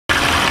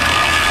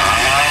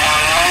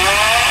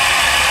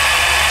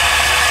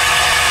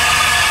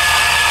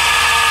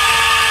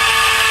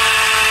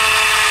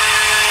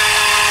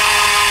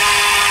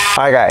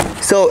Alright guys,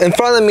 so in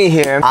front of me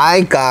here,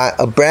 I got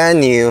a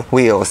brand new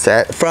wheel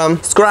set from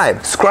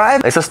Scribe.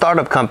 Scribe is a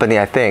startup company,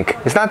 I think.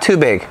 It's not too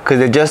big because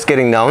they're just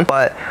getting known,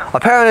 but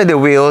apparently the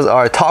wheels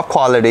are top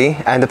quality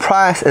and the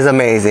price is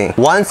amazing.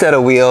 One set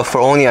of wheels for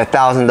only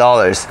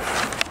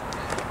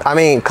 $1,000. I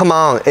mean, come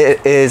on,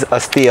 it is a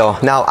steal.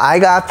 Now I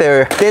got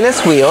their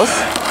thinnest wheels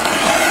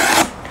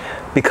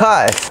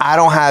because I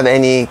don't have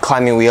any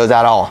climbing wheels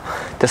at all.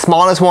 The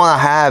smallest one I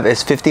have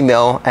is 50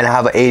 mil and I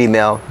have an 80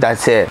 mil.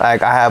 That's it.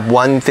 Like I have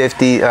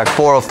 150, like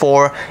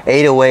 404,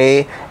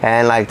 808,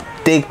 and like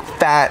big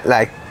fat,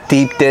 like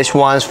deep dish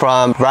ones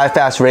from Ride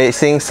Fast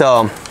Racing.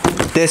 So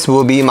this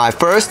will be my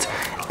first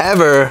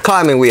ever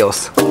climbing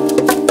wheels.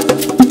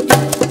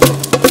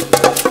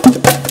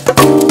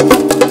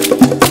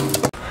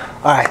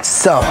 All right,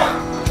 so,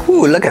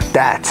 ooh, look at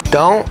that.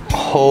 Don't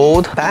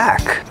hold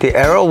back. The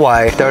Aero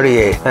Y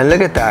 38, and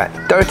look at that,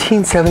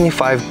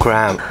 1375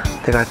 gram.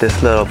 They got this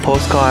little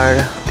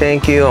postcard.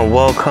 Thank you and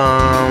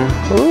welcome.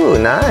 Ooh,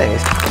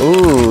 nice.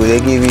 Ooh, they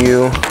give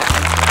you,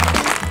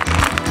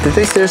 did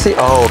they seriously?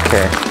 Oh,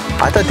 okay.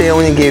 I thought they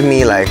only gave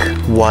me like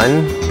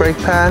one brake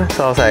pad.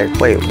 So I was like,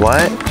 wait,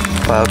 what?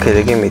 Well, okay,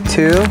 they gave me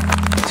two.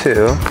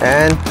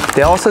 And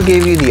they also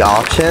gave you the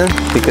option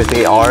because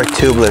they are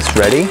tubeless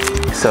ready.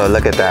 So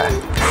look at that.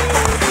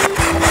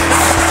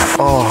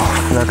 Oh,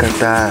 look at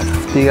that.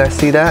 Do you guys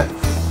see that?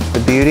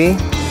 The beauty?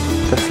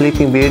 The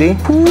Sleeping Beauty?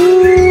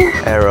 Ooh.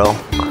 Aero.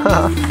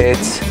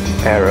 It's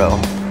Aero.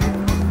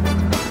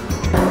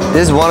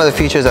 This is one of the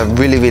features I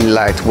really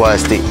liked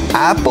was the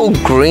apple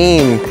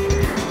green.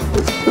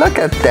 Look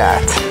at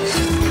that.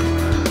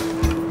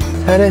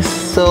 That is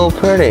so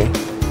pretty.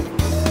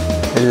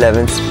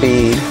 11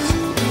 speed.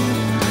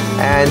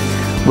 And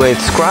with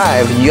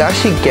Scribe, you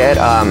actually get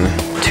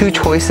two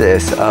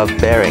choices of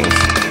bearings,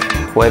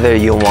 whether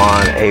you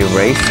want a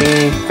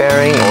racing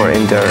bearing or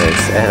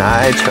endurance, and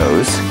I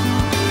chose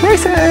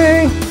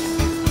racing.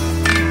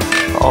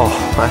 Oh,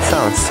 that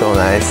sounds so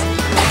nice.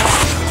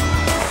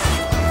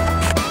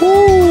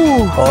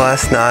 Ooh, oh,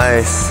 that's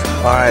nice.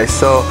 All right,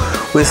 so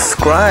with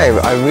Scribe,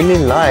 I really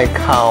like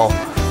how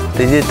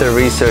they did the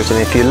research, and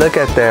if you look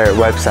at their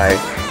website,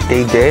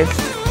 they did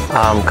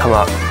come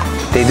up.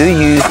 They do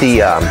use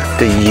the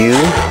U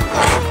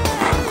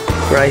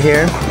right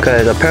here,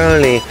 because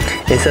apparently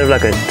instead of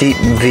like a deep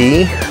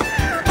V,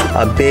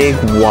 a big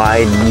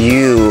wide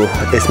U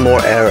is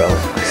more aero.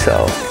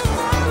 So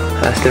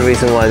that's the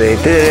reason why they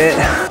did it.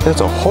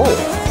 There's a hole.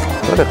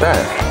 Look at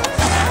that.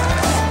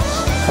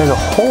 There's a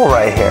hole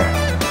right here.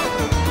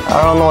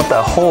 I don't know what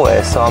that hole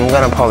is, so I'm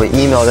gonna probably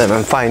email them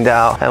and find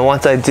out. And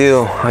once I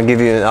do, I'll give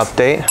you an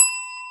update.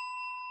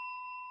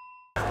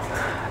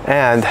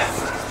 And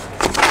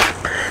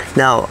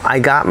now I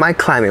got my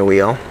climbing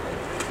wheel.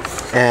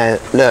 And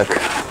look,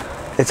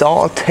 it's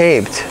all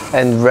taped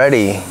and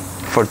ready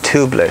for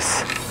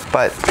tubeless.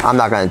 But I'm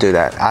not gonna do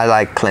that. I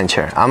like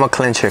clincher. I'm a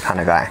clincher kind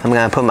of guy. I'm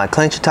gonna put my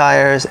clincher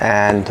tires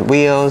and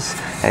wheels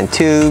and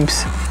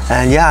tubes.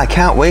 And yeah, I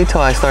can't wait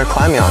till I start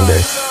climbing on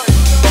this.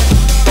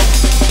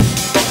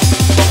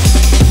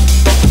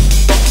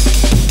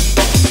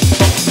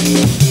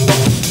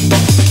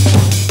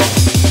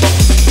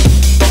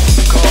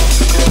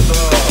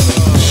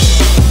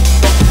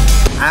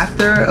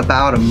 After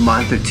about a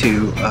month or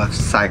two of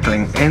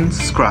cycling in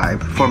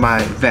Scribe for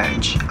my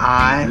Venge,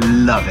 I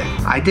love it.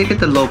 I did get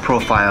the low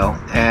profile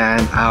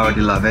and I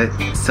already love it.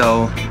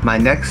 So my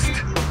next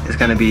is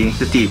gonna be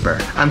the deeper.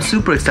 I'm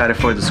super excited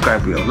for the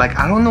Scribe wheel. Like,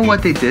 I don't know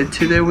what they did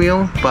to their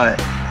wheel, but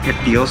it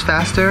feels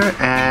faster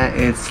and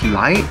it's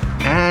light.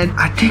 And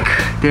I think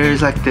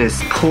there's like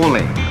this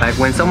pulling. Like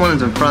when someone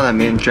is in front of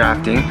me and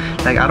drafting,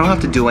 like I don't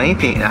have to do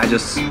anything. I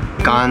just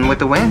gone with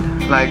the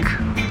wind. Like,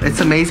 it's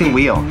an amazing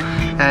wheel.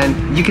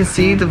 And you can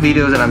see the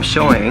videos that I'm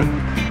showing,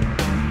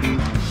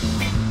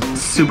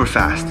 super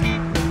fast.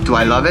 Do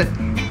I love it?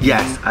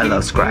 Yes, I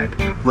love Scribe.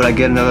 Would I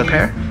get another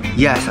pair?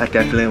 Yes, I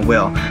definitely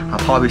will. I'll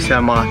probably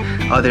sell my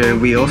other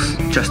wheels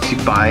just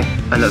to buy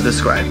another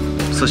Scribe.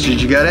 So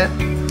should you get it?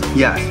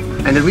 Yes.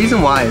 And the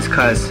reason why is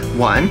because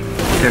one,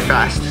 they're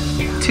fast.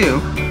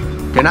 Two,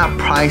 they're not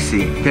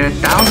pricey. They're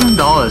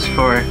 $1,000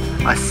 for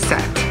a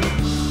set.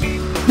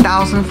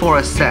 $1,000 for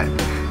a set.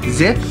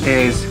 Zip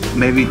is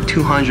maybe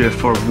 $200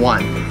 for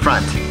one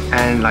front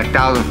and like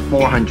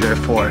 $1,400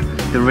 for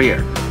the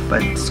rear.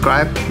 But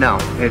Scribe, no,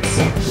 it's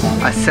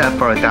a set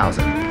for $1,000.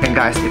 And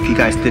guys, if you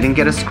guys didn't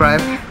get a Scribe,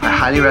 I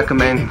highly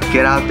recommend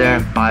get out there,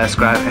 buy a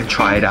Scribe and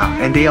try it out.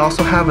 And they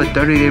also have a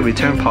 30-day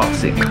return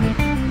policy.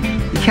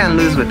 You can't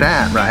lose with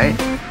that, right?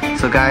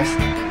 So guys,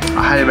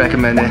 I highly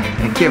recommend it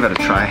and give it a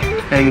try.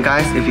 And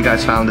guys, if you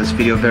guys found this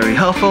video very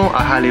helpful,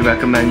 I highly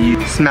recommend you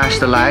smash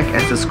the like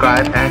and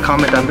subscribe and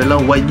comment down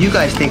below what you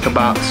guys think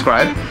about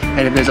Scribe.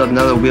 And if there's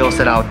another wheel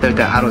set out there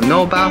that I don't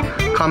know about,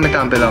 comment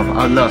down below.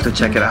 I'd love to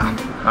check it out.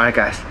 Alright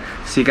guys,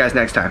 see you guys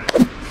next time.